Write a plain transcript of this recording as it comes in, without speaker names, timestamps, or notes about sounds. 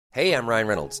Hey, I'm Ryan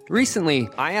Reynolds. Recently,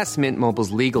 I asked Mint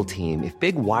Mobile's legal team if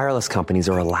big wireless companies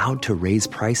are allowed to raise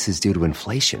prices due to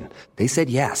inflation. They said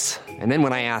yes. And then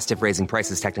when I asked if raising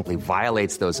prices technically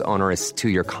violates those onerous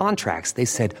two-year contracts, they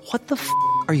said, "What the f***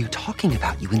 are you talking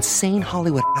about, you insane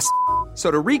Hollywood ass?" So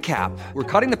to recap, we're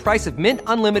cutting the price of Mint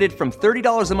Unlimited from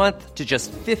 $30 a month to just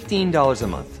 $15 a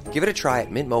month. Give it a try at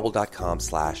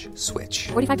mintmobile.com/switch.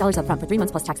 $45 up front for 3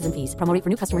 months plus taxes and fees. Promo rate for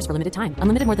new customers for limited time.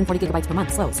 Unlimited more than 40 gigabytes per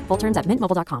month. Slows full terms at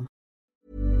mintmobile.com.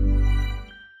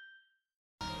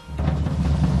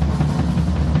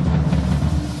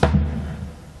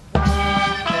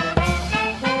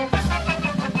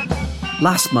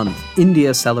 Last month,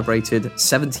 India celebrated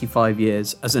 75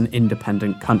 years as an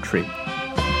independent country.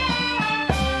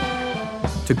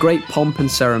 To great pomp and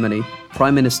ceremony,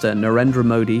 Prime Minister Narendra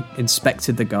Modi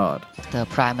inspected the guard. The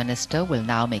Prime Minister will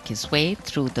now make his way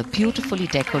through the beautifully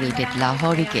decorated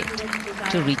Lahori Gate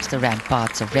to reach the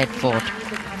ramparts of Red Fort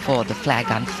for the flag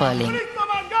unfurling.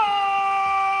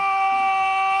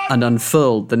 And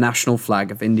unfurled the national flag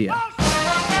of India.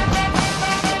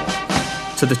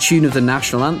 To the tune of the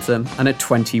national anthem and a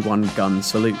 21-gun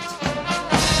salute.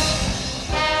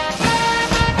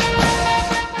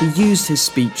 He used his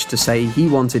speech to say he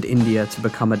wanted India to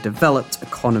become a developed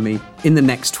economy in the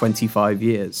next 25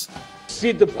 years.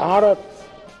 सिद्ध भारत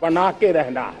बना के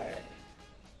रहना है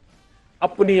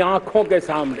अपनी आंखों के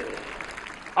सामने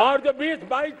और जो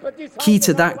 20-22 Key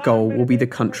to that goal will be the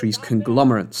country's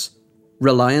conglomerates.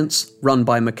 Reliance, run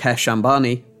by Mukesh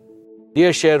Ambani.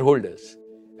 Dear shareholders,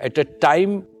 at a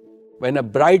time when a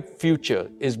bright future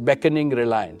is beckoning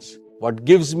Reliance, what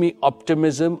gives me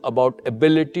optimism about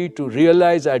ability to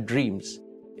realize our dreams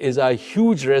is our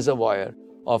huge reservoir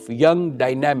of young,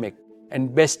 dynamic,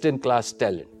 and best-in-class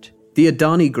talent. The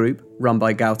Adani Group, run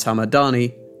by Gautam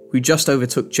Adani, who just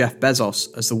overtook Jeff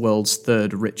Bezos as the world's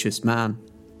third richest man.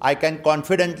 I can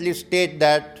confidently state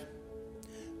that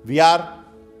we are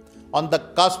on the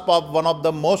cusp of one of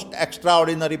the most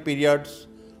extraordinary periods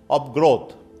of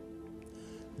growth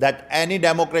that any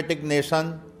democratic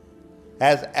nation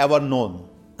has ever known.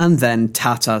 And then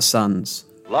Tata Sons.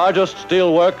 Largest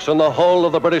steel works in the whole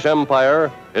of the British Empire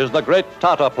is the great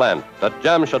Tata plant at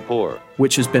Jamshedpur,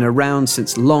 which has been around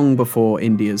since long before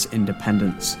India's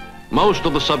independence. Most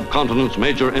of the subcontinent's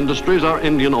major industries are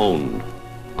Indian-owned.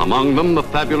 Among them, the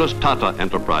fabulous Tata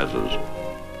Enterprises.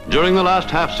 During the last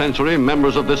half-century,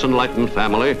 members of this enlightened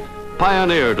family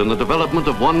pioneered in the development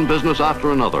of one business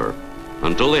after another,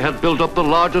 until they had built up the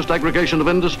largest aggregation of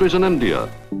industries in India.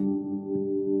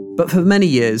 But for many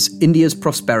years, India's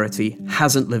prosperity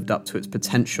hasn't lived up to its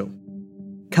potential.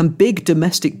 Can big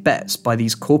domestic bets by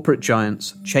these corporate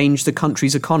giants change the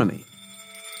country's economy?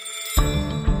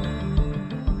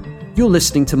 You're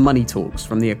listening to Money Talks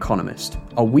from The Economist,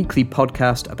 our weekly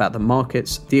podcast about the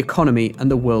markets, the economy,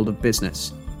 and the world of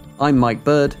business. I'm Mike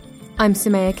Bird. I'm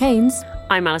Soumaya Keynes.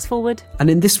 I'm Alice Forward. And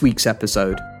in this week's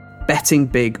episode, betting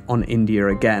big on India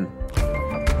again.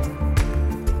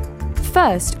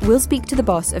 First, we'll speak to the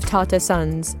boss of Tata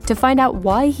Sons to find out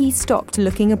why he stopped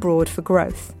looking abroad for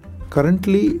growth.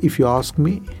 Currently, if you ask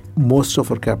me, most of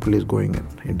our capital is going in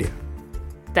India.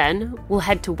 Then we'll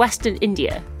head to Western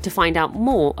India to find out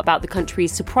more about the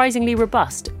country's surprisingly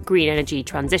robust green energy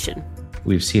transition.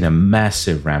 We've seen a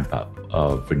massive ramp up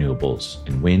of renewables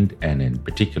in wind and in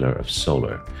particular of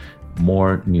solar.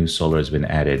 More new solar has been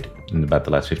added in about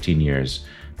the last 15 years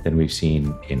than we've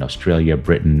seen in Australia,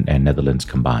 Britain, and Netherlands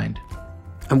combined.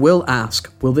 And we'll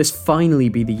ask, will this finally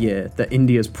be the year that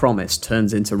India's promise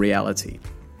turns into reality?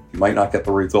 You might not get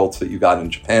the results that you got in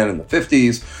Japan in the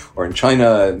 50s or in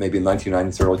China maybe in the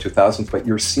 1990s, early 2000s, but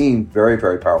you're seeing very,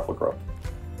 very powerful growth.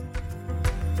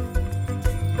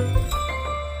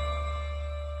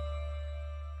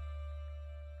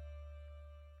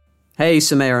 Hey,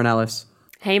 Soumaya and Alice.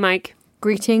 Hey, Mike.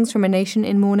 Greetings from a nation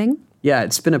in mourning. Yeah,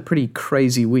 it's been a pretty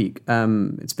crazy week.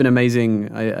 It's been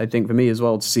amazing, I think, for me as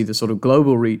well, to see the sort of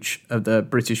global reach of the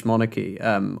British monarchy.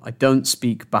 I don't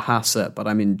speak Bahasa, but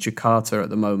I'm in Jakarta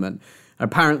at the moment. And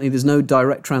apparently there's no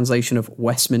direct translation of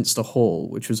Westminster Hall,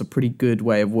 which was a pretty good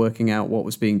way of working out what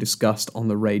was being discussed on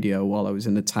the radio while I was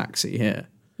in the taxi here.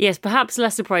 Yes, perhaps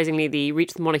less surprisingly, the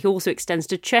reach of the monarchy also extends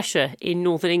to Cheshire in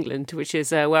northern England, which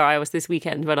is where I was this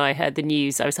weekend when I heard the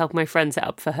news. I was helping my friend set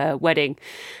up for her wedding.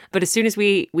 But as soon as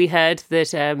we heard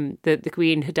that the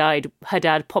Queen had died, her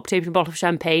dad popped open a bottle of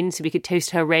champagne so we could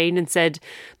toast her reign and said,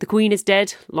 "The Queen is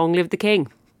dead, long live the King."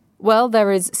 Well,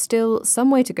 there is still some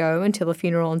way to go until the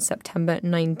funeral on September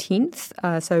 19th,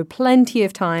 so plenty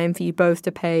of time for you both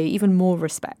to pay even more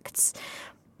respects.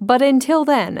 But until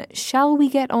then, shall we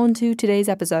get on to today's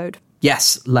episode?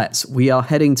 Yes, let's. We are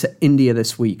heading to India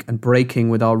this week and breaking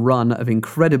with our run of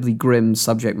incredibly grim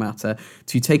subject matter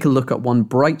to take a look at one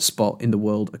bright spot in the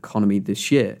world economy this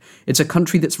year. It's a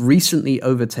country that's recently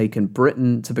overtaken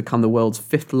Britain to become the world's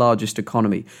 5th largest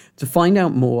economy. To find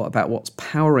out more about what's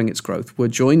powering its growth, we're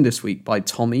joined this week by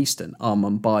Tom Easton, our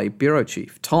Mumbai bureau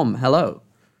chief. Tom, hello.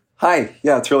 Hi.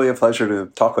 Yeah, it's really a pleasure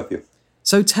to talk with you.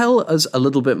 So tell us a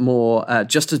little bit more,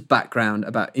 just as background,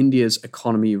 about India's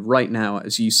economy right now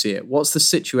as you see it. What's the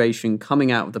situation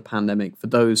coming out of the pandemic for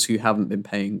those who haven't been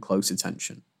paying close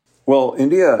attention? Well,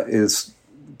 India is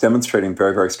demonstrating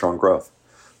very, very strong growth.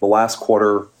 The last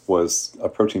quarter was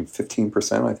approaching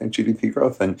 15%, I think, GDP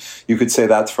growth. And you could say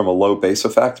that's from a low base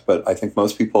effect, but I think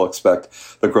most people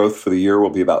expect the growth for the year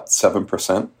will be about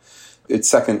 7%. It's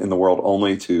second in the world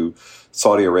only to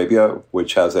Saudi Arabia,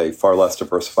 which has a far less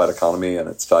diversified economy and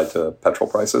it's tied to petrol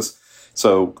prices.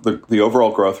 So the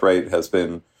overall growth rate has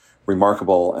been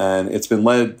remarkable, and it's been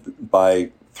led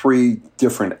by 3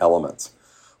 different elements.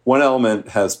 One element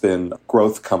has been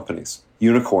growth companies,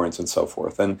 unicorns and so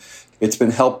forth, and it's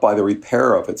been helped by the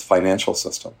repair of its financial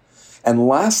system. And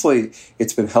lastly,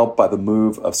 it's been helped by the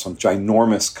move of some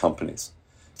ginormous companies.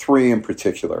 3 in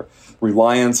particular.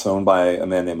 Reliance, owned by a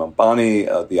man named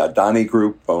Ambani, the Adani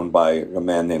Group, owned by a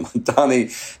man named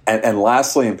Adani, and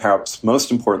lastly, and perhaps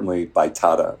most importantly, by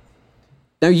Tata.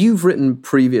 Now, you've written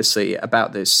previously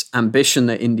about this ambition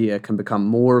that India can become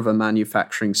more of a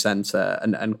manufacturing centre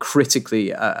and critically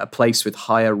a place with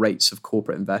higher rates of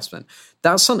corporate investment.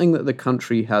 That's something that the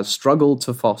country has struggled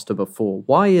to foster before.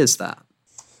 Why is that?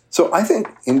 So I think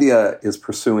India is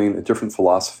pursuing a different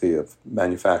philosophy of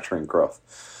manufacturing growth.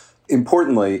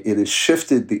 Importantly, it has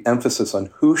shifted the emphasis on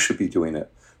who should be doing it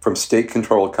from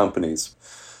state-controlled companies.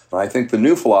 And I think the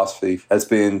new philosophy has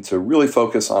been to really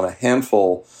focus on a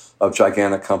handful of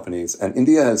gigantic companies. And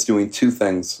India is doing 2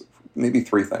 things, maybe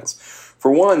 3 things.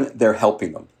 For one, they're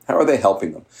helping them. How are they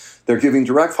helping them? They're giving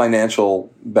direct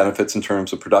financial benefits in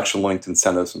terms of production-linked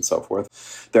incentives and so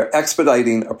forth. They're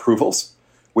expediting approvals,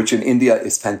 which in India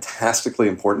is fantastically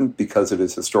important because it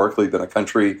has historically been a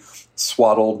country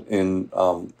swaddled in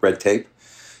red tape.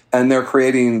 And they're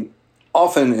creating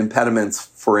often impediments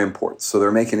for imports. So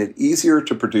they're making it easier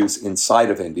to produce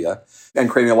inside of India and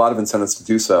creating a lot of incentives to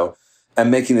do so, and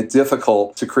making it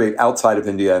difficult to create outside of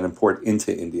India and import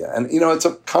into India. And, it's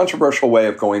a controversial way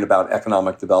of going about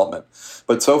economic development.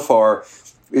 But so far,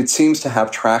 it seems to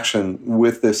have traction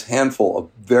with this handful of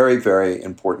very, very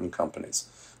important companies.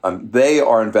 They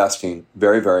are investing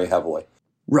very, very heavily.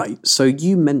 Right. So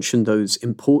you mentioned those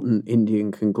important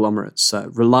Indian conglomerates,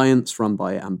 Reliance, run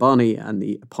by Ambani, and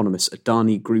the eponymous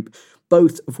Adani Group,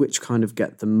 both of which kind of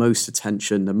get the most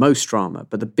attention, the most drama.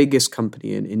 But the biggest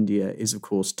company in India is, of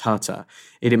course, Tata.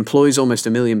 It employs almost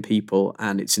 1 million people,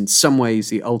 and it's in some ways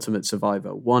the ultimate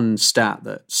survivor. One stat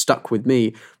that stuck with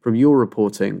me from your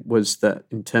reporting was that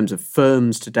in terms of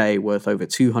firms today worth over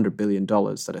 $200 billion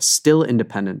that are still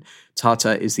independent,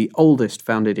 Tata is the oldest,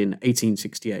 founded in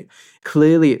 1868.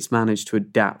 Clearly, it's managed to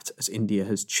adapt as India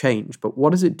has changed. But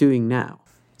what is it doing now?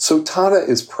 So Tata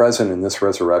is present in this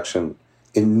resurrection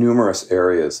in numerous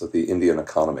areas of the Indian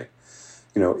economy.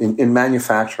 In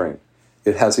manufacturing,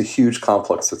 it has a huge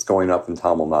complex that's going up in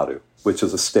Tamil Nadu, which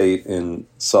is a state in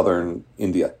southern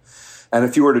India. And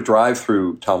if you were to drive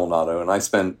through Tamil Nadu, and I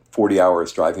spent 40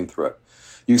 hours driving through it,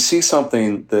 you see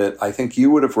something that I think you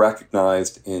would have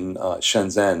recognized in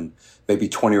Shenzhen maybe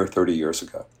 20 or 30 years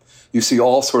ago. You see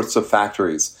all sorts of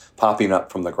factories popping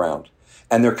up from the ground,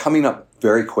 and they're coming up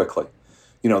very quickly.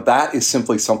 That is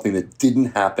simply something that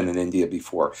didn't happen in India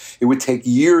before. It would take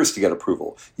years to get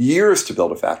approval, years to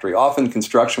build a factory. Often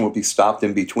construction would be stopped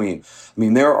in between.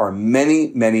 There are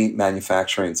many, many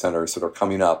manufacturing centers that are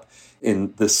coming up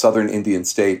in the southern Indian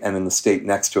state and in the state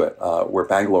next to it, where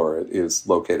Bangalore is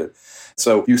located.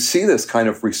 So you see this kind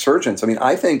of resurgence.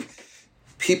 I think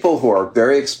people who are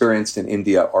very experienced in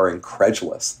India are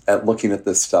incredulous at looking at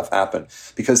this stuff happen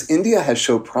because India has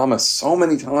showed promise so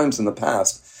many times in the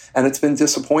past, and it's been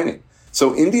disappointing.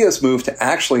 So India's move to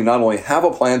actually not only have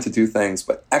a plan to do things,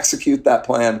 but execute that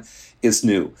plan is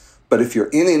new. But if you're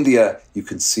in India, you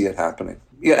can see it happening.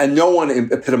 Yeah, and no one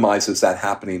epitomizes that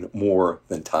happening more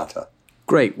than Tata.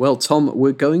 Great. Well, Tom,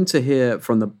 we're going to hear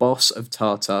from the boss of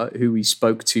Tata, who we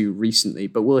spoke to recently,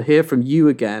 but we'll hear from you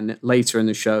again later in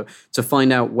the show to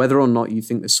find out whether or not you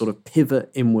think this sort of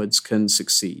pivot inwards can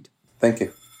succeed. Thank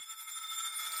you.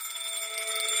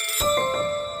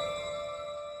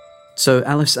 So,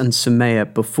 Alice and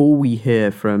Sumaya, before we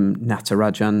hear from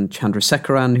Natarajan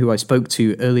Chandrasekaran, who I spoke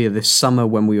to earlier this summer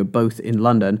when we were both in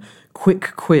London,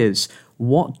 quick quiz.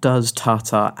 What does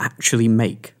Tata actually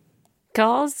make?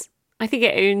 Cars? I think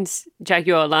it owns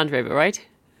Jaguar Land Rover, right?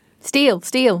 Steel,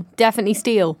 definitely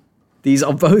steel. These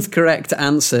are both correct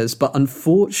answers, but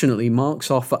unfortunately marks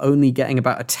off for only getting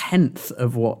about a tenth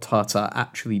of what Tata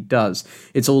actually does.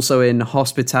 It's also in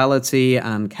hospitality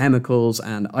and chemicals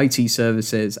and IT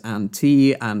services and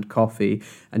tea and coffee,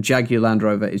 and Jaguar Land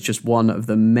Rover is just one of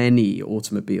the many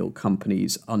automobile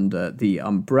companies under the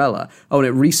umbrella. Oh, and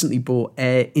it recently bought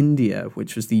Air India,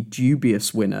 which was the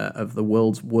dubious winner of the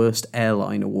World's Worst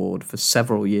Airline Award for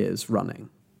several years running.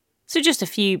 So just a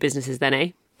few businesses then,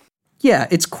 eh? Yeah,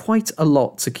 it's quite a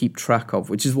lot to keep track of,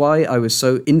 which is why I was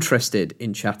so interested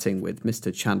in chatting with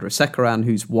Mr. Chandrasekaran,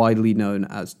 who's widely known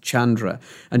as Chandra.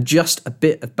 And just a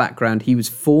bit of background, he was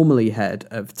formerly head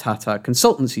of Tata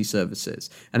Consultancy Services,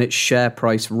 and its share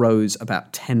price rose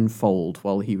about tenfold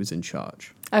while he was in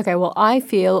charge. Okay, well, I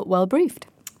feel well briefed.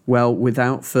 Well,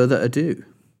 without further ado,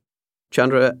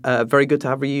 Chandra, very good to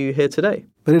have you here today.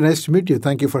 Very nice to meet you.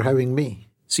 Thank you for having me.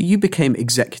 So you became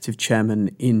executive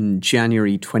chairman in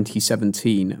January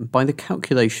 2017. By the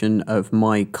calculation of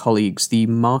my colleagues, the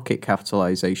market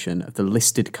capitalization of the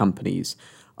listed companies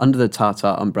under the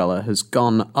Tata umbrella has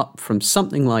gone up from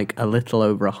something like a little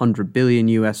over $100 billion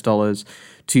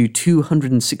to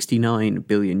 $269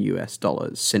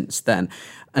 billion since then.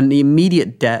 And the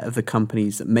immediate debt of the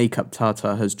companies that make up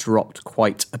Tata has dropped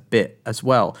quite a bit as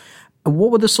well. And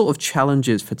what were the sort of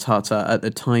challenges for Tata at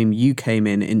the time you came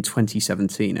in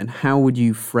 2017, and how would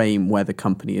you frame where the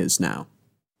company is now?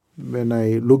 When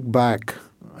I look back,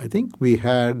 I think we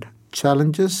had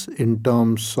challenges in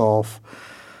terms of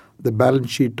the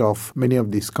balance sheet of many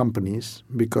of these companies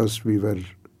because we were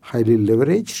highly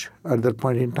leveraged at that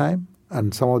point in time,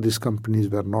 and some of these companies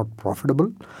were not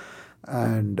profitable.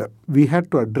 And we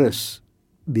had to address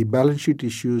the balance sheet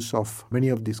issues of many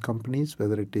of these companies,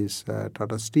 whether it is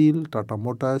Tata Steel, Tata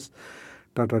Motors,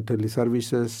 Tata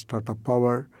Teleservices, Tata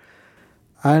Power.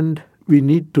 And we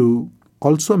need to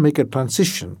also make a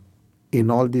transition in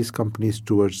all these companies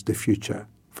towards the future.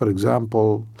 For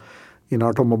example, in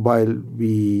automobile,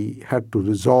 we had to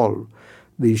resolve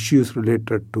the issues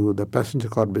related to the passenger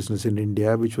car business in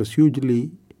India, which was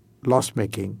hugely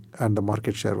loss-making and the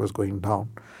market share was going down.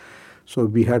 So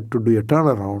we had to do a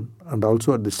turnaround and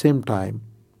also at the same time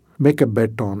make a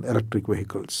bet on electric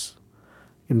vehicles.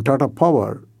 In Tata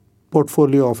Power,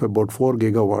 portfolio of about 4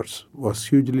 gigawatts was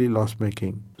hugely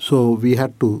loss-making. So we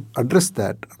had to address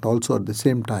that and also at the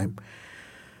same time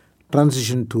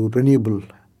transition to renewable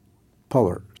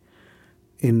power.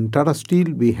 In Tata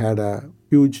Steel, we had a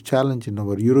huge challenge in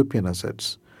our European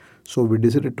assets. So we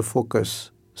decided to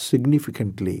focus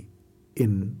significantly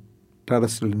in Tata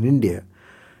Steel in India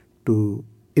to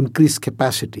increase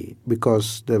capacity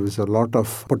because there was a lot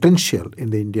of potential in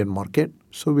the Indian market.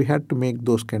 So we had to make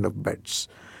those kind of bets.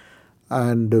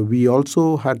 And we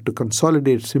also had to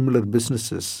consolidate similar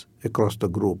businesses across the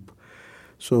group.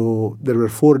 So there were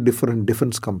 4 different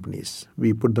defense companies.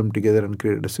 We put them together and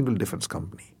created a single defense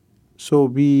company. So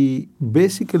we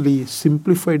basically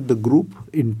simplified the group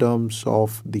in terms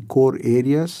of the core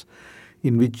areas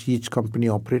in which each company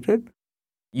operated.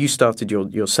 You started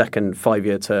your second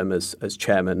 5-year term as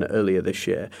chairman earlier this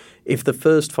year. If the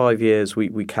first 5 years we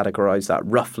categorize that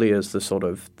roughly as the sort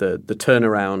of the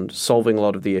turnaround, solving a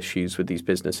lot of the issues with these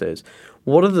businesses,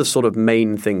 what are the sort of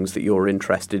main things that you're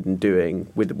interested in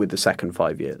doing with the second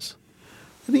 5 years?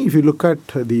 I think if you look at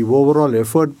the overall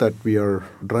effort that we are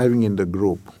driving in the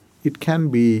group, it can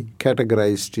be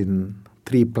categorized in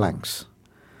 3 planks.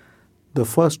 The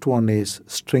first one is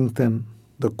strengthen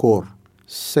the core.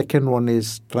 Second one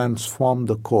is transform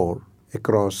the core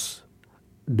across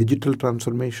digital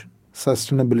transformation,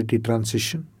 sustainability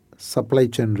transition, supply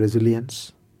chain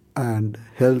resilience, and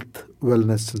health,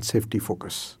 wellness, and safety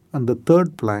focus. And the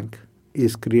third plank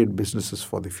is create businesses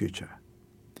for the future.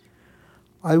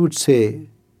 I would say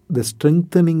the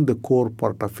strengthening the core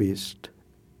part of it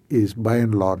is by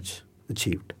and large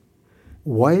achieved.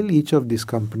 While each of these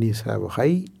companies have a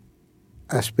high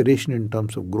aspiration in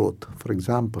terms of growth, for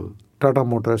example, Tata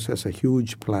Motors has a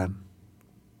huge plan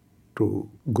to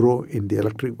grow in the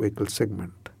electric vehicle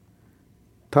segment.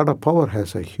 Tata Power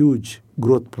has a huge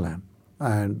growth plan,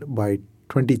 and by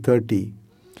 2030,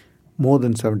 more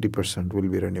than 70% will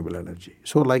be renewable energy.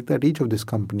 So like that, each of these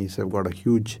companies have got a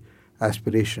huge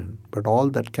aspiration, but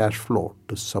all that cash flow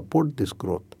to support this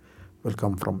growth will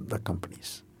come from the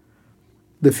companies.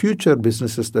 The future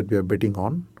businesses that we are betting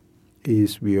on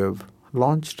is we have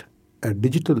launched a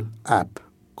digital app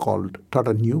called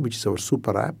Tata Neu, which is our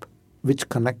super app, which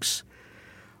connects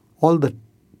all the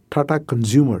Tata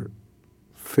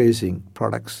consumer-facing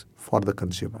products for the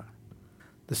consumer.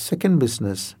 The second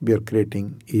business we are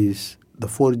creating is the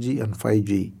 4G and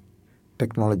 5G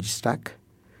technology stack.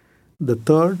 The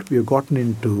third, we have gotten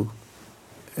into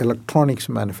electronics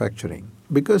manufacturing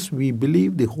because we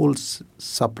believe the whole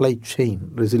supply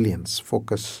chain resilience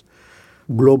focus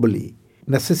globally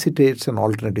necessitates an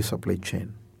alternative supply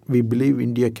chain. We believe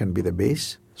India can be the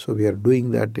base, so we are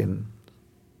doing that in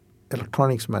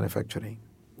electronics manufacturing.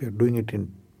 We are doing it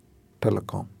in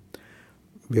telecom.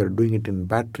 We are doing it in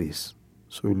batteries,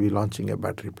 so we'll be launching a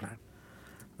battery plant.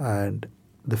 And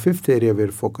the fifth area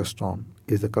we're focused on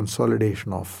is the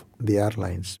consolidation of the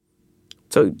airlines.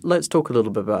 So let's talk a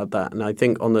little bit about that. And I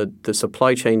think on the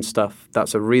supply chain stuff,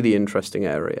 that's a really interesting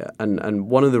area. And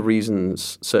one of the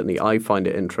reasons, certainly I find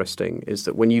it interesting, is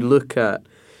that when you look at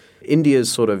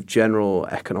India's sort of general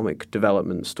economic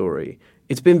development story,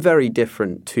 it's been very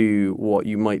different to what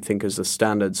you might think as the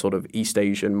standard sort of East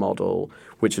Asian model,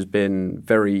 which has been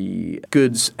very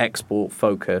goods export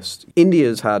focused.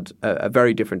 India's had a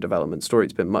very different development story.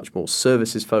 It's been much more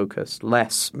services focused,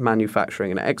 less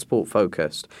manufacturing and export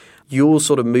focused. Your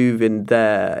sort of move in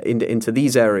there into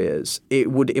these areas,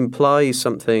 it would imply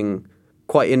something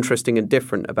quite interesting and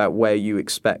different about where you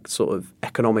expect sort of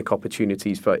economic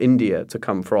opportunities for India to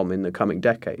come from in the coming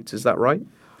decades. Is that right?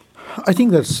 I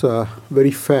think that's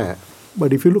very fair.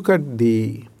 But if you look at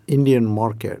the Indian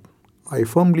market, I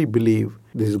firmly believe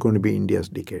this is going to be India's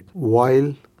decade.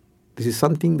 While this is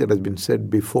something that has been said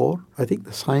before, I think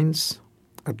the signs,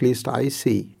 at least I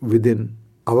see within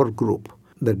our group,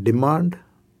 the demand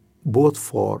both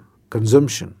for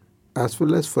consumption as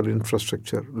well as for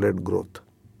infrastructure-led growth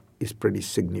is pretty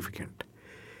significant.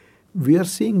 We are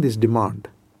seeing this demand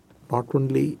not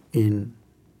only in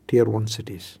Tier 1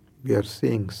 cities. We are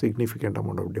seeing significant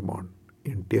amount of demand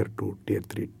in Tier 2, Tier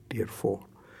 3, Tier 4.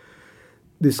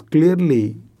 This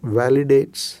clearly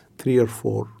validates 3 or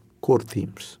 4 core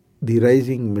themes: the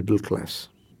rising middle class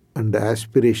and the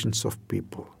aspirations of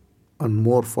people and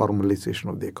more formalization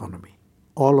of the economy.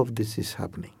 All of this is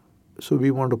happening. So we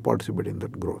want to participate in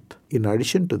that growth. In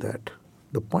addition to that,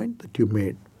 the point that you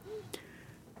made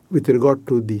with regard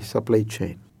to the supply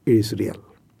chain, it is real.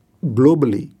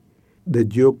 Globally, the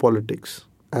geopolitics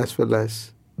as well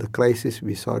as the crisis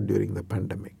we saw during the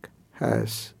pandemic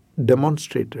has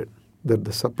demonstrated that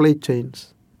the supply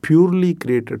chains purely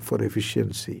created for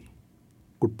efficiency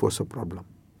could pose a problem.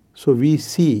 So we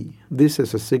see this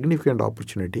as a significant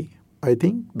opportunity. I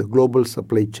think the global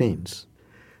supply chains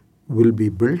will be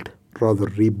built, rather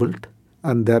rebuilt,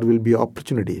 and there will be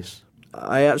opportunities.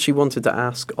 I actually wanted to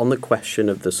ask on the question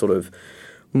of the sort of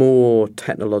more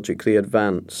technologically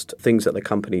advanced things that the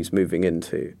company's moving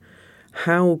into.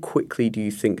 How quickly do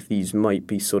you think these might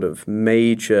be sort of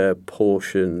major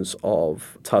portions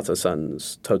of Tata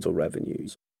Sons' total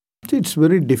revenues? It's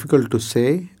very difficult to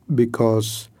say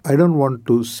because I don't want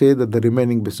to say that the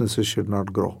remaining businesses should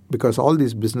not grow, because all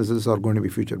these businesses are going to be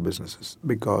future businesses.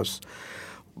 Because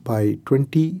by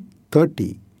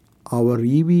 2030, our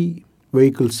EV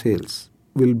vehicle sales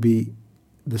will be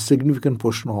the significant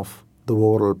portion of the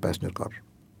overall passenger car.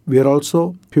 We are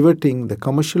also pivoting the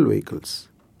commercial vehicles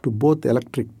to both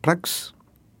electric trucks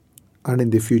and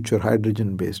in the future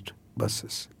hydrogen-based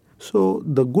buses. So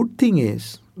the good thing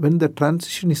is when the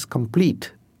transition is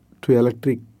complete to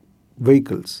electric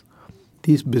vehicles,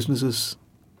 these businesses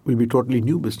will be totally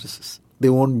new businesses. They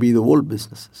won't be the old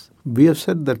businesses. We have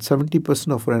said that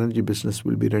 70% of our energy business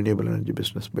will be renewable energy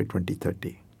business by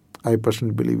 2030. I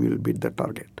personally believe we will beat that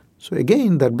target. So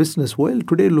again, that business, while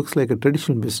today looks like a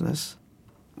traditional business,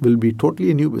 will be totally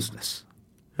a new business.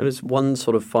 And as one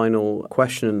sort of final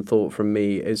question and thought from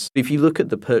me is, if you look at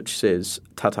the purchases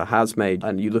Tata has made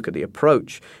and you look at the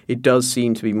approach, it does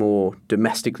seem to be more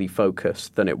domestically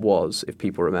focused than it was, if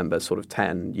people remember, sort of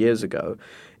 10 years ago.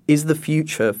 Is the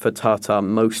future for Tata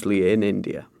mostly in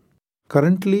India?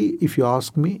 Currently, if you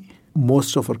ask me,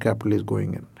 most of our capital is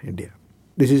going in India.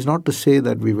 This is not to say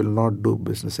that we will not do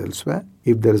business elsewhere.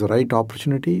 If there is a right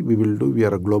opportunity, we will do. We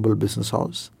are a global business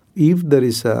house. If there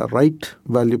is a right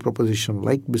value proposition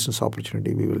like business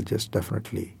opportunity, we will just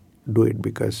definitely do it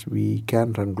because we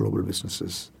can run global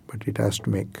businesses. But it has to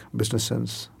make business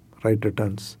sense, right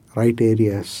returns, right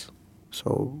areas.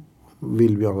 So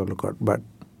we'll be on the lookout. But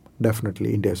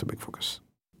definitely India is a big focus.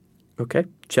 Okay.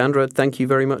 Chandra, thank you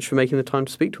very much for making the time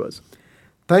to speak to us.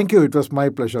 Thank you. It was my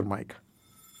pleasure, Mike.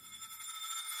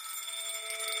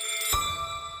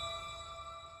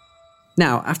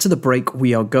 Now, after the break,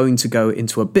 we are going to go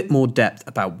into a bit more depth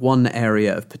about one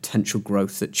area of potential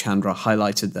growth that Chandra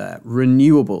highlighted there,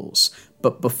 renewables.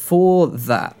 But before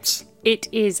that... It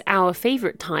is our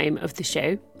favourite time of the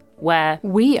show, where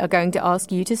we are going to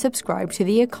ask you to subscribe to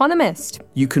The Economist.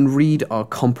 You can read our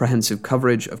comprehensive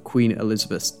coverage of Queen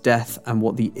Elizabeth's death and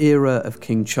what the era of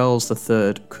King Charles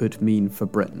III could mean for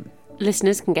Britain.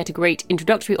 Listeners can get a great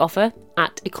introductory offer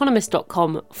at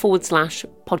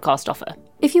economist.com/podcast offer.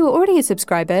 If you are already a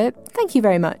subscriber, thank you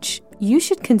very much. You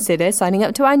should consider signing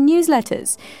up to our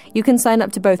newsletters. You can sign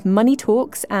up to both Money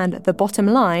Talks and The Bottom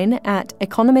Line at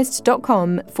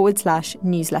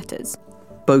economist.com/newsletters.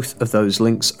 Both of those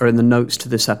links are in the notes to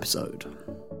this episode.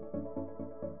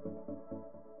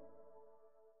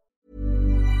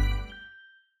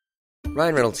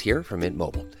 Ryan Reynolds here from Mint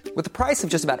Mobile. With the price of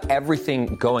just about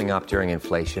everything going up during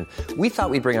inflation, we thought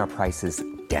we'd bring our prices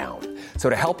down. So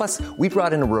to help us, we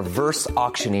brought in a reverse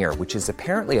auctioneer, which is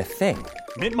apparently a thing.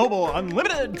 Mint Mobile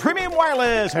Unlimited Premium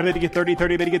Wireless. How to get 30,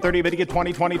 30, bit to get 30, bit to get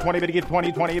 20, 20, 20, bit to get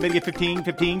 20, 20, bit to get 15,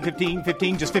 15, 15,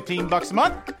 15, just $15 a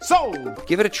month? Sold!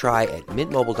 Give it a try at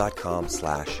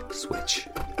mintmobile.com/switch.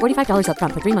 $45 up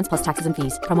front for 3 months plus taxes and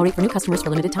fees. Promo rate for new customers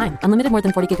for limited time. Unlimited more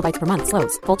than 40 gigabytes per month.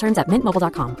 Slows full terms at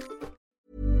mintmobile.com.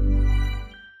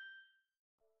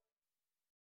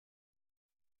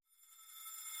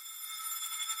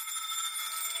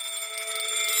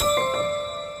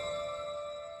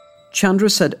 Chandra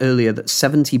said earlier that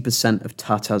 70% of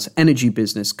Tata's energy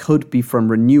business could be from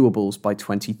renewables by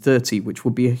 2030, which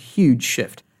would be a huge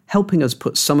shift. Helping us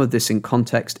put some of this in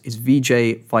context is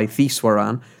Vijay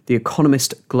Vaidheeswaran, The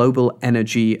Economist Global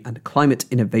Energy and Climate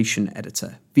Innovation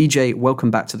Editor. Vijay,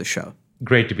 welcome back to the show.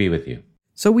 Great to be with you.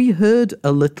 So we heard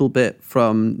a little bit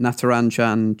from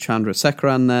Natarajan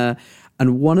Chandrasekaran there,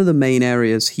 and one of the main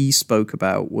areas he spoke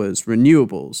about was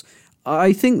renewables.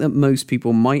 I think that most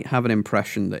people might have an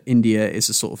impression that India is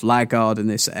a sort of laggard in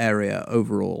this area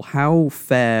overall. How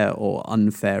fair or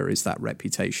unfair is that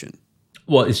reputation?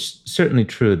 Well, it's certainly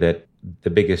true that the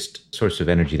biggest source of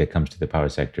energy that comes to the power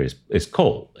sector is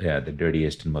coal, the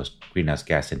dirtiest and most greenhouse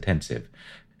gas intensive.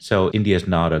 So India is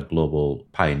not a global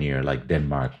pioneer like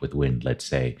Denmark with wind, let's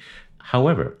say.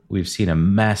 However, we've seen a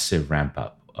massive ramp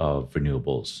up of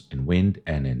renewables in wind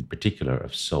and in particular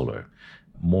of solar.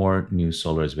 More new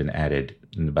solar has been added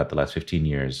in about the last 15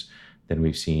 years than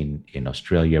we've seen in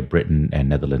Australia, Britain, and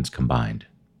Netherlands combined.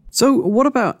 So what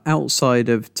about outside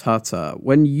of Tata?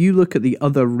 When you look at the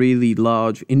other really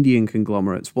large Indian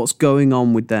conglomerates, what's going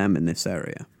on with them in this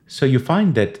area? So you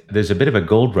find that there's a bit of a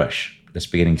gold rush that's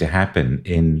beginning to happen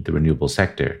in the renewable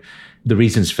sector. The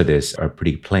reasons for this are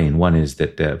pretty plain. One is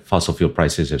that fossil fuel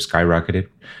prices have skyrocketed,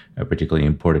 particularly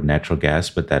imported natural gas,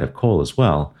 but that of coal as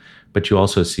well. But you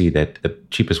also see that the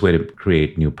cheapest way to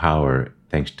create new power,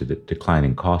 thanks to the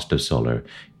declining cost of solar,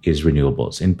 is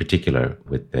renewables, in particular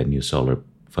with the new solar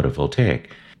photovoltaic.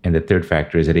 And the third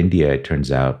factor is that India, it turns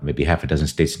out, maybe half a dozen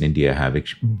states in India have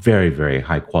very, very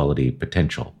high quality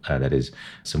potential. That is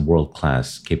some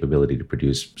world-class capability to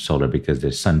produce solar because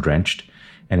they're sun-drenched.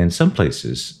 And in some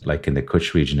places, like in the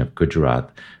Kutch region of Gujarat,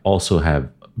 also have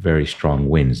very strong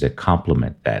winds that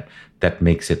complement that. That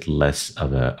makes it less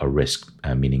of a risk,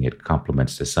 meaning it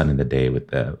complements the sun in the day with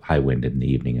the high wind in the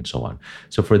evening and so on.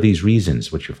 So for these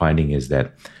reasons, what you're finding is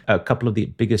that a couple of the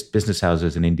biggest business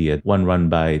houses in India, one run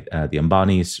by the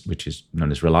Ambanis, which is known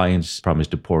as Reliance,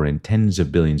 promised to pour in tens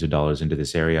of billions of dollars into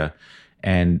this area.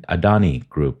 And Adani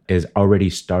Group has already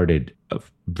started a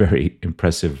very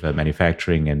impressive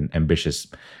manufacturing and ambitious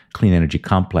clean energy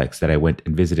complex that I went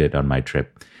and visited on my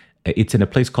trip. It's in a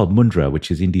place called Mundra,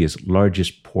 which is India's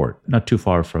largest port, not too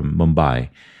far from Mumbai.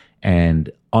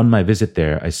 And on my visit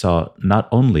there, I saw not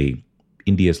only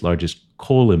India's largest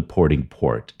coal importing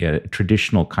port, a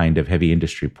traditional kind of heavy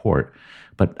industry port,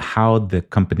 but how the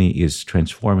company is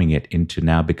transforming it into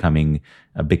now becoming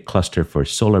a big cluster for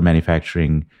solar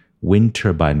manufacturing, wind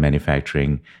turbine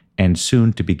manufacturing, and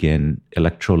soon to begin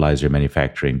electrolyzer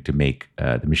manufacturing to make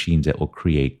the machines that will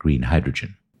create green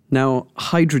hydrogen. Now,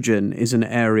 hydrogen is an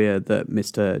area that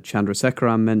Mr.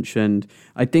 Chandrasekaran mentioned.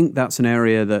 I think that's an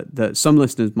area that some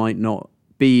listeners might not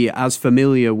be as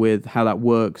familiar with how that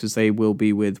works as they will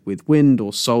be with wind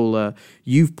or solar.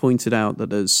 You've pointed out that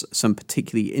there's some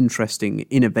particularly interesting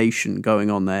innovation going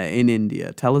on there in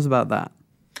India. Tell us about that.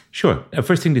 Sure.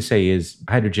 First thing to say is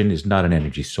hydrogen is not an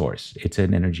energy source. It's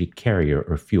an energy carrier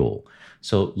or fuel.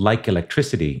 So like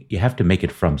electricity, you have to make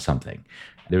it from something.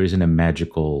 There isn't a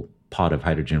magical pot of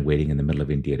hydrogen waiting in the middle of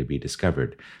India to be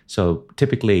discovered. So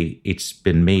typically it's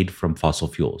been made from fossil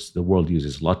fuels. The world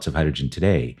uses lots of hydrogen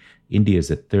today. India is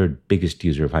the third biggest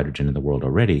user of hydrogen in the world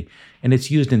already. And it's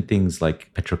used in things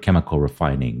like petrochemical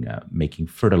refining, making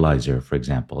fertilizer, for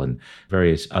example, and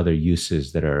various other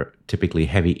uses that are typically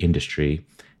heavy industry.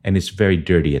 And it's very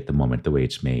dirty at the moment, the way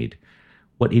it's made.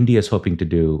 What India is hoping to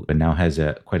do, and now has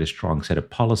quite a strong set of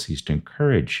policies to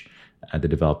encourage the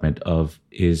development of,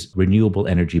 is renewable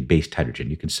energy-based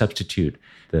hydrogen. You can substitute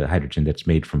the hydrogen that's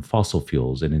made from fossil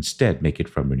fuels and instead make it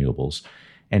from renewables.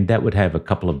 And that would have a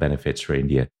couple of benefits for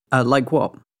India. Like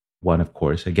what? One, of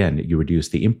course, again, you reduce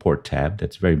the import tab.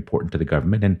 That's very important to the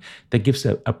government. And that gives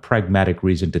a pragmatic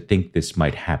reason to think this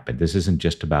might happen. This isn't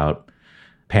just about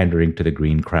pandering to the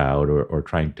green crowd or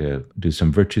trying to do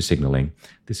some virtue signaling.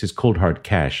 This is cold hard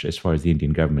cash as far as the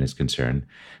Indian government is concerned.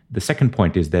 The second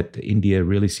point is that India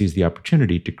really sees the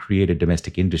opportunity to create a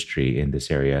domestic industry in this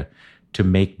area to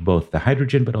make both the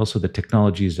hydrogen but also the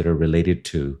technologies that are related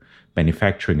to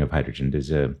manufacturing of hydrogen. There's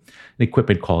an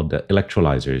equipment called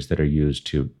electrolyzers that are used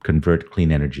to convert clean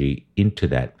energy into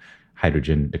that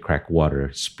hydrogen, to crack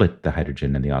water, split the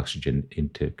hydrogen and the oxygen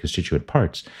into constituent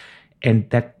parts. And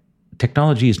that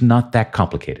technology is not that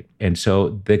complicated. And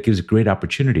so that gives a great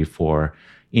opportunity for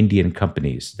Indian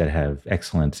companies that have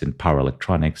excellence in power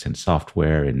electronics and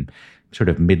software and sort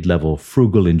of mid-level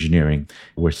frugal engineering.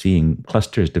 We're seeing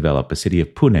clusters develop. A city of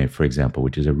Pune, for example,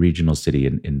 which is a regional city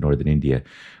in northern India,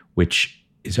 which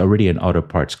is already an auto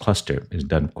parts cluster, has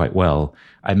done quite well.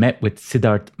 I met with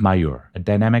Siddharth Mayur, a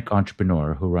dynamic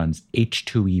entrepreneur who runs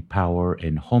H2E Power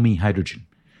and Homi Hydrogen,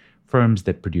 firms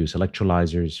that produce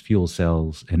electrolyzers, fuel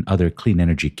cells, and other clean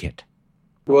energy kit.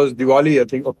 It was Diwali, I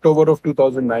think, October of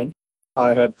 2009.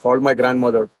 I had called my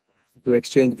grandmother to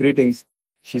exchange greetings.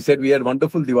 She said we had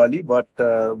wonderful Diwali, but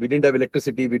we didn't have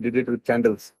electricity. We did it with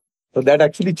candles. So that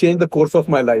actually changed the course of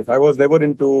my life. I was never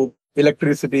into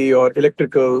electricity or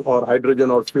electrical or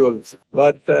hydrogen or fuels.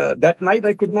 But that night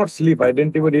I could not sleep. I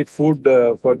didn't even eat food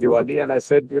for Diwali. And I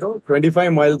said,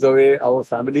 25 miles away, our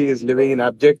family is living in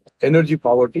abject energy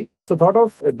poverty. So thought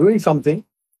of doing something.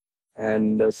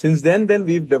 And since then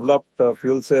we've developed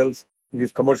fuel cells.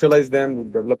 We've commercialized them.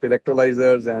 We've developed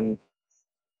electrolyzers. And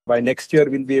by next year,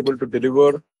 we'll be able to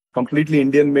deliver completely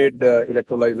Indian-made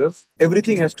electrolyzers.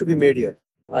 Everything has to be made here.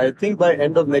 I think by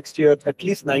end of next year, at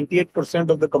least 98%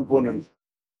 of the components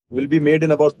will be made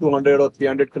in about 200 or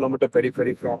 300 kilometer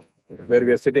periphery from where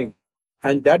we are sitting.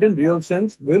 And that in real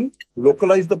sense will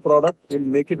localize the product, will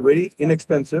make it very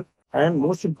inexpensive, and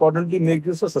most importantly, make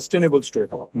this a sustainable state.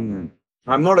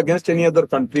 I'm not against any other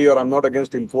country or I'm not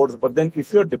against imports, but then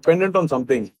if you're dependent on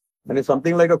something, and if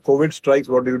something like a COVID strikes,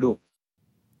 what do?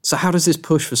 So how does this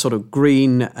push for sort of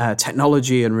green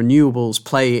technology and renewables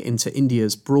play into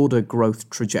India's broader growth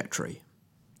trajectory?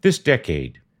 This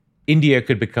decade, India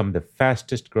could become the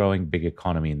fastest growing big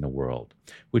economy in the world,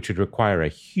 which would require a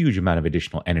huge amount of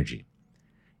additional energy.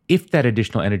 If that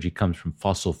additional energy comes from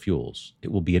fossil fuels,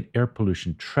 it will be an air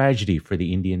pollution tragedy for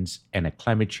the Indians and a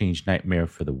climate change nightmare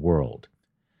for the world.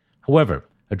 However,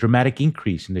 a dramatic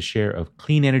increase in the share of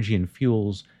clean energy and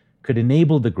fuels could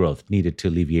enable the growth needed to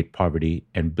alleviate poverty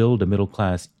and build a middle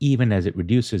class even as it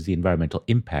reduces the environmental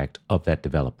impact of that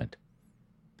development.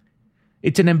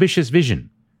 It's an ambitious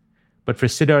vision, but for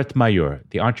Siddharth Mayur,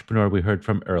 the entrepreneur we heard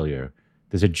from earlier,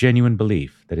 there's a genuine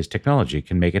belief that his technology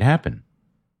can make it happen.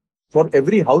 For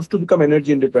every house to become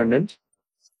energy independent,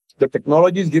 the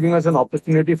technology is giving us an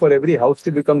opportunity for every house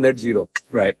to become net zero.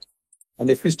 Right. And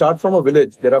if we start from a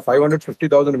village, there are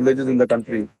 550,000 villages in the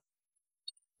country.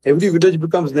 Every village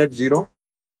becomes net zero,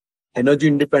 energy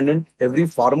independent. Every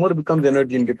farmer becomes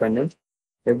energy independent.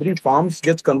 Every farm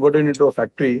gets converted into a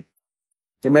factory.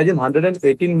 Imagine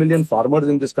 118 million farmers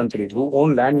in this country who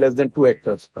own land less than 2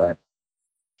 hectares. Right.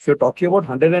 If you're talking about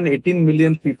 118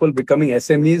 million people becoming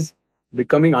SMEs,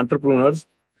 becoming entrepreneurs,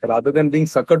 rather than being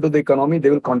suckered to the economy,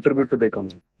 they will contribute to the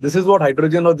economy. This is what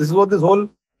hydrogen, or this is what this whole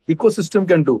ecosystem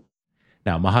can do.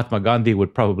 Now, Mahatma Gandhi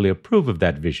would probably approve of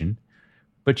that vision,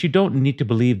 but you don't need to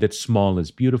believe that small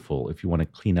is beautiful if you want to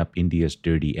clean up India's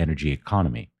dirty energy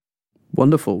economy.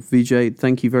 Wonderful. Vijay,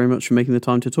 thank you very much for making the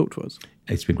time to talk to us.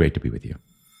 It's been great to be with you.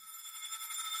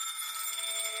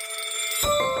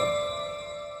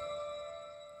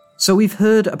 So we've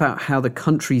heard about how the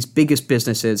country's biggest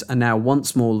businesses are now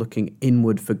once more looking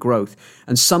inward for growth,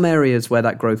 and some areas where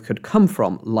that growth could come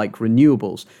from, like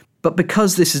renewables. But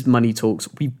because this is Money Talks,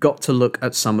 we've got to look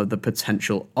at some of the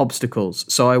potential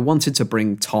obstacles. So I wanted to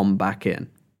bring Tom back in.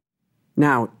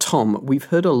 Now, Tom, we've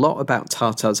heard a lot about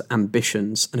Tata's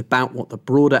ambitions and about what the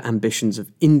broader ambitions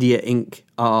of India Inc.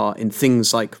 are in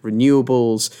things like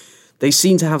renewables. They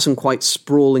seem to have some quite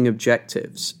sprawling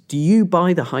objectives. Do you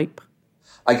buy the hype?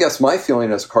 I guess my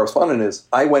feeling as a correspondent is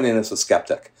I went in as a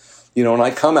skeptic. And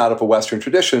I come out of a Western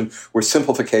tradition where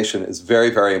simplification is very,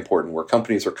 very important, where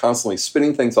companies are constantly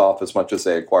spinning things off as much as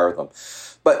they acquire them.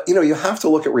 But, you have to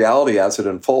look at reality as it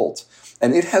unfolds.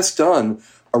 And it has done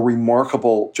a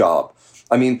remarkable job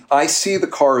I mean, I see the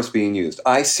cars being used.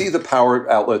 I see the power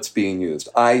outlets being used.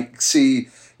 I see,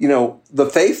 the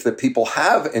faith that people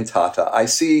have in Tata. I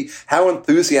see how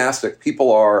enthusiastic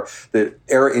people are that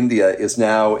Air India is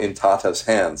now in Tata's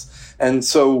hands. And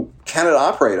so can it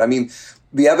operate? I mean,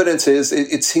 the evidence is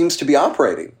it seems to be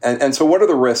operating. And so what are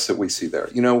the risks that we see there?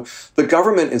 The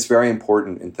government is very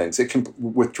important in things. It can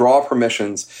withdraw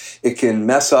permissions. It can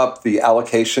mess up the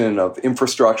allocation of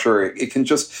infrastructure. It can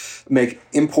just make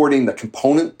importing the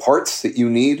component parts that you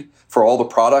need for all the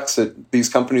products that these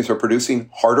companies are producing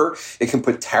harder. It can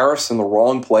put tariffs in the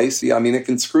wrong place. I mean, it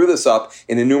can screw this up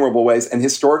in innumerable ways. And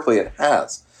historically, it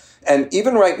has. And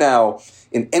even right now,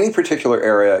 in any particular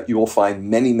area, you will find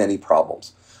many, many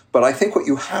problems. But I think what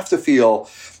you have to feel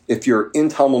if you're in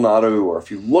Tamil Nadu, or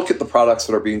if you look at the products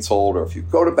that are being sold, or if you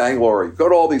go to Bangalore, or you go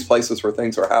to all these places where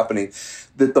things are happening,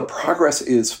 that the progress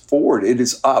is forward. It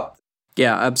is up.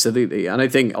 Yeah, absolutely. And I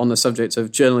think on the subject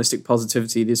of journalistic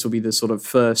positivity, this will be the sort of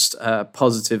first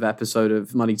positive episode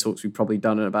of Money Talks we've probably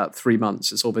done in about 3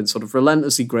 months. It's all been sort of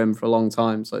relentlessly grim for a long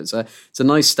time. So it's a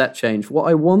nice step change. What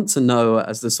I want to know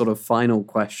as the sort of final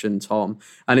question, Tom,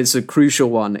 and it's a crucial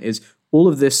one, is all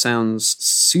of this sounds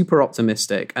super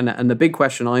optimistic. And the big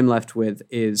question I'm left with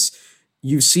is,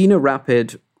 you've seen a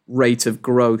rapid rate of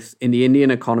growth in the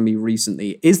Indian economy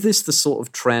recently. Is this the sort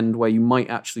of trend where you might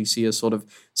actually see a sort of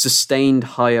sustained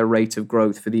higher rate of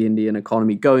growth for the Indian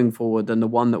economy going forward than the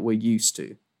one that we're used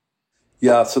to?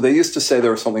 Yeah, so they used to say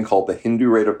there was something called the Hindu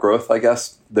rate of growth, I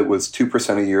guess, that was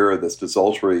 2% a year, this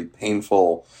desultory,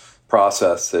 painful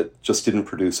process that just didn't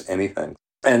produce anything.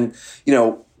 And,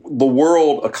 the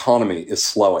world economy is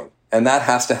slowing, and that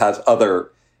has to have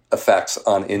other effects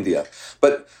on India.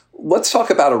 But let's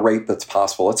talk about a rate that's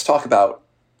possible. Let's talk about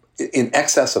in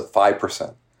excess of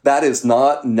 5%. That is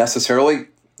not necessarily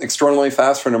extraordinarily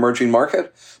fast for an emerging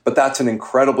market, but that's an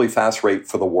incredibly fast rate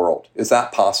for the world. Is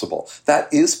that possible?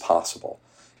 That is possible.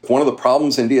 One of the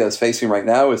problems India is facing right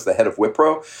now is the head of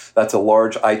Wipro, that's a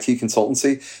large IT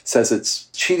consultancy, says it's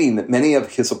cheating that many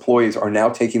of his employees are now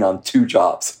taking on 2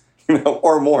 jobs.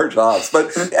 Or more jobs.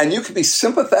 And you could be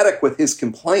sympathetic with his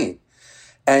complaint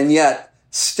and yet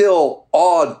still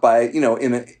awed by,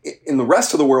 in the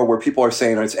rest of the world where people are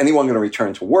saying, is anyone going to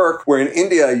return to work? Where in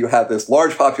India, you have this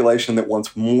large population that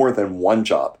wants more than one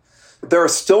job. There are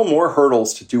still more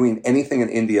hurdles to doing anything in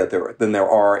India than there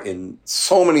are in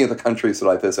so many of the countries that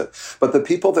I visit. But the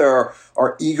people there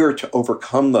are eager to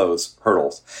overcome those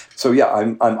hurdles. So yeah,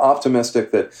 I'm optimistic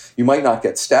that you might not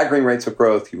get staggering rates of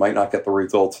growth. You might not get the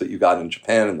results that you got in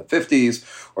Japan in the 50s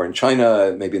or in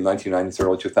China, maybe in the 1990s,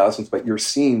 early 2000s, but you're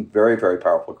seeing very, very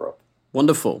powerful growth.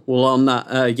 Wonderful. Well, on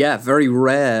that, very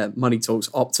rare Money Talks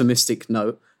optimistic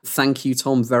note, thank you,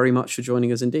 Tom, very much for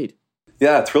joining us indeed.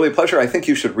 Yeah, it's really a pleasure. I think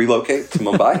you should relocate to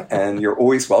Mumbai, and you're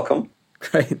always welcome.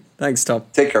 Great. Thanks, Tom.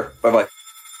 Take care. Bye-bye.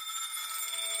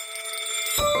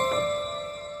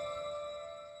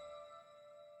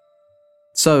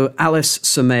 So, Alice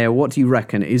Somaiya, what do you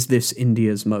reckon? Is this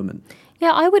India's moment?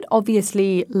 Yeah, I would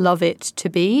obviously love it to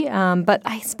be, but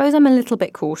I suppose I'm a little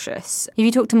bit cautious. If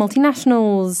you talk to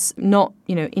multinationals, not,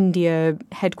 India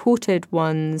headquartered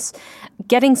ones,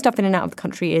 getting stuff in and out of the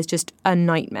country is just a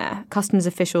nightmare. Customs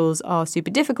officials are super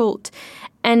difficult.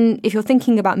 And if you're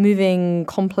thinking about moving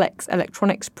complex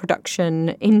electronics production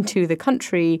into the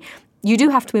country, you do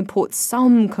have to import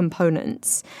some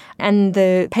components, and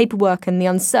the paperwork and the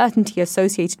uncertainty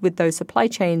associated with those supply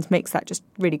chains makes that just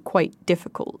really quite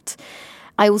difficult.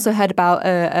 I also heard about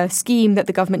a scheme that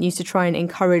the government used to try and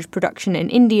encourage production in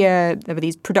India. There were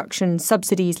these production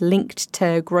subsidies linked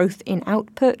to growth in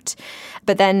output,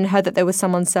 but then heard that there was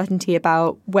some uncertainty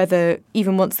about whether,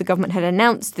 even once the government had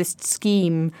announced this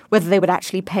scheme, whether they would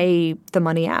actually pay the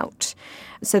money out.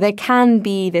 So there can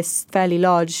be this fairly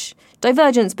large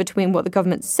divergence between what the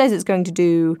government says it's going to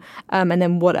do and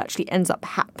then what actually ends up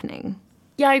happening.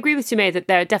 Yeah, I agree with Somaiya that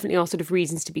there definitely are sort of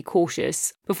reasons to be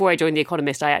cautious. Before I joined The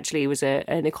Economist, I actually was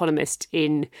an economist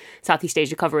in Southeast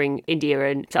Asia, covering India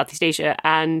and Southeast Asia.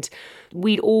 And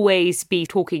we'd always be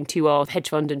talking to our hedge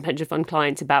fund and pension fund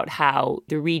clients about how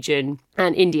the region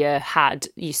and India had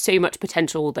so much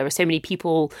potential. There were so many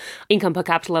people. Income per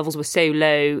capita levels were so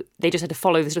low. They just had to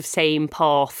follow the sort of same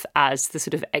path as the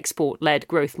sort of export-led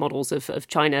growth models of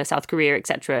China, South Korea,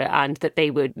 etc., and that they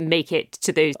would make it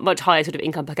to those much higher sort of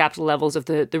income per capita levels of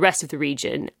the rest of the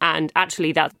region. And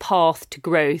actually that path to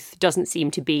growth doesn't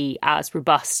seem to be as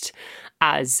robust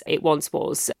as it once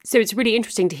was. So it's really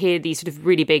interesting to hear these sort of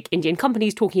really big Indian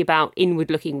companies talking about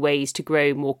inward-looking ways to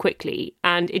grow more quickly.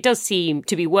 And it does seem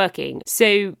to be working.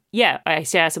 So, yeah, I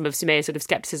share some of Somaiya's sort of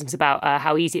skepticisms about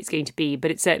how easy it's going to be,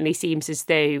 but it certainly seems as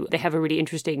though they have a really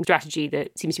interesting strategy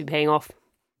that seems to be paying off.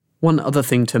 One other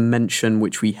thing to mention,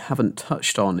 which we haven't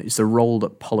touched on, is the role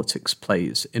that politics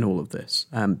plays in all of this.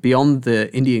 Beyond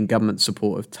the Indian government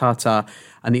support of Tata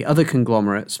and the other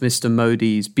conglomerates, Mr.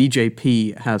 Modi's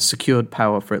BJP has secured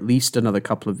power for at least another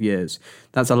couple of years.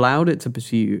 That's allowed it to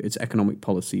pursue its economic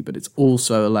policy, but it's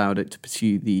also allowed it to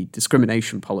pursue the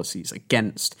discrimination policies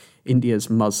against India's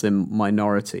Muslim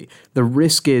minority. The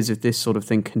risk is, if this sort of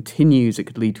thing continues, it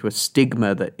could lead to a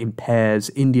stigma that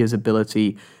impairs India's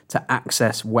ability to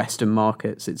access Western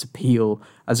markets, its appeal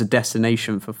as a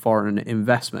destination for foreign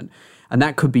investment. And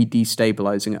that could be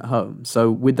destabilizing at home.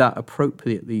 So with that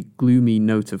appropriately gloomy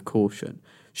note of caution,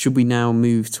 should we now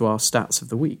move to our stats of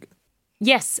the week?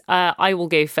 Yes, I will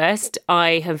go first.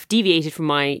 I have deviated from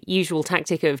my usual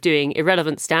tactic of doing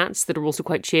irrelevant stats that are also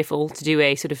quite cheerful to do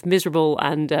a sort of miserable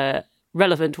and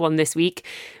relevant one this week.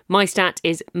 My stat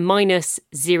is minus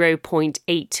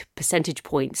 0.8 percentage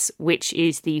points, which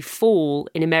is the fall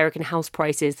in American house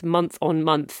prices month on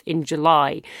month in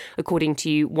July, according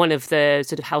to one of the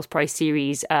sort of house price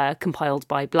series compiled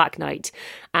by Black Knight.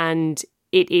 And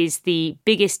it is the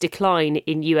biggest decline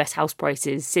in US house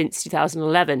prices since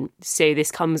 2011. So this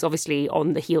comes obviously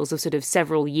on the heels of sort of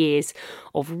several years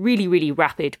of really, really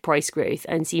rapid price growth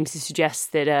and seems to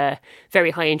suggest that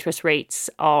very high interest rates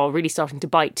are really starting to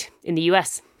bite in the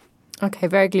US. Okay,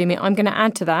 very gloomy. I'm going to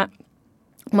add to that.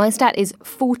 My stat is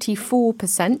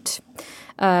 44%,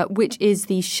 which is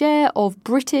the share of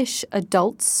British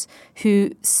adults who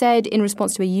said in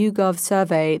response to a YouGov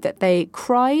survey that they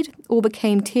cried or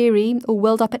became teary or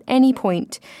welled up at any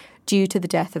point due to the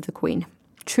death of the Queen.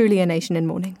 Truly a nation in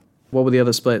mourning. What were the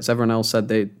other splits? Everyone else said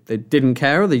they didn't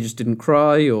care, or they just didn't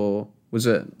cry, or was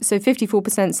it? So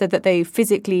 54% said that they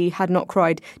physically had not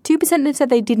cried. 2% said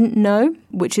they didn't know,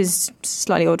 which is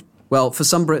slightly odd. Well, for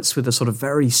some Brits with a sort of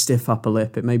very stiff upper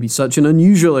lip, it may be such an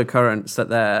unusual occurrence that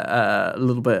they're a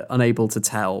little bit unable to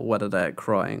tell whether they're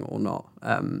crying or not.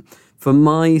 For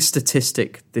my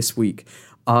statistic this week,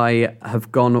 I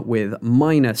have gone with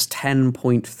minus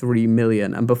 10.3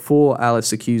 million. And before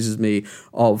Alice accuses me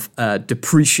of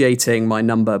depreciating my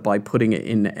number by putting it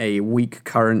in a weak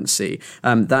currency,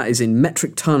 that is in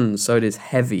metric tons, so it is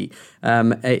heavy.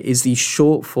 It is the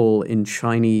shortfall in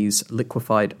Chinese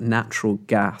liquefied natural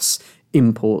gas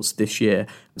imports this year.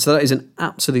 So that is an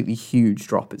absolutely huge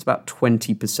drop. It's about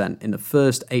 20%. In the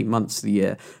first 8 months of the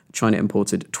year, China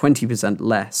imported 20%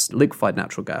 less liquefied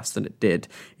natural gas than it did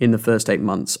in the first 8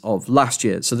 months of last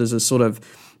year. So there's a sort of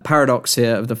paradox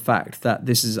here of the fact that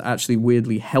this is actually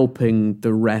weirdly helping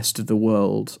the rest of the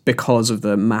world because of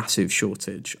the massive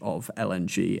shortage of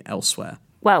LNG elsewhere.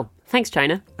 Well, thanks,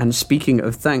 China. And speaking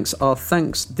of thanks, our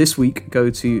thanks this week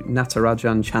go to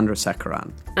Natarajan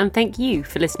Chandrasekaran. And thank you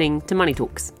for listening to Money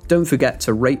Talks. Don't forget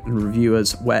to rate and review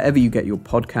us wherever you get your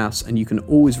podcasts, and you can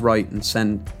always write and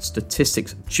send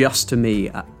statistics just to me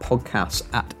at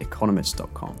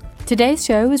podcasts@economist.com. Today's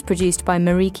show was produced by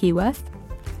Marie Keyworth.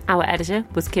 Our editor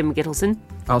was Kim Gittleson.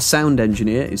 Our sound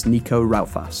engineer is Nico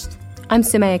Raufast. I'm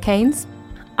Sumaya Keynes.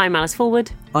 I'm Alice Forward.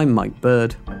 I'm Mike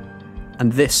Bird.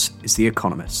 And this is The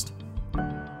Economist.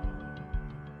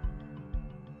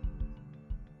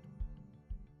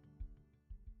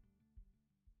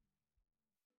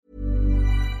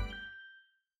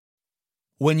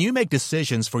 When you make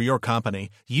decisions for your company,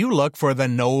 you look for the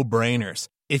no-brainers.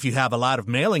 If you have a lot of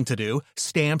mailing to do,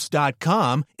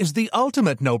 Stamps.com is the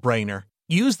ultimate no-brainer.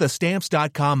 Use the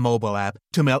Stamps.com mobile app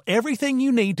to mail everything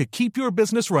you need to keep your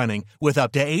business running with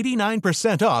up to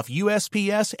 89% off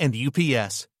USPS and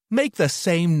UPS. Make the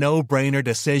same no-brainer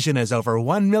decision as over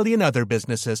 1 million other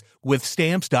businesses with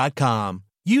Stamps.com.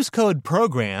 Use code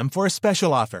PROGRAM for a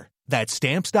special offer. That's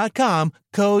Stamps.com,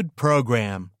 code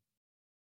PROGRAM.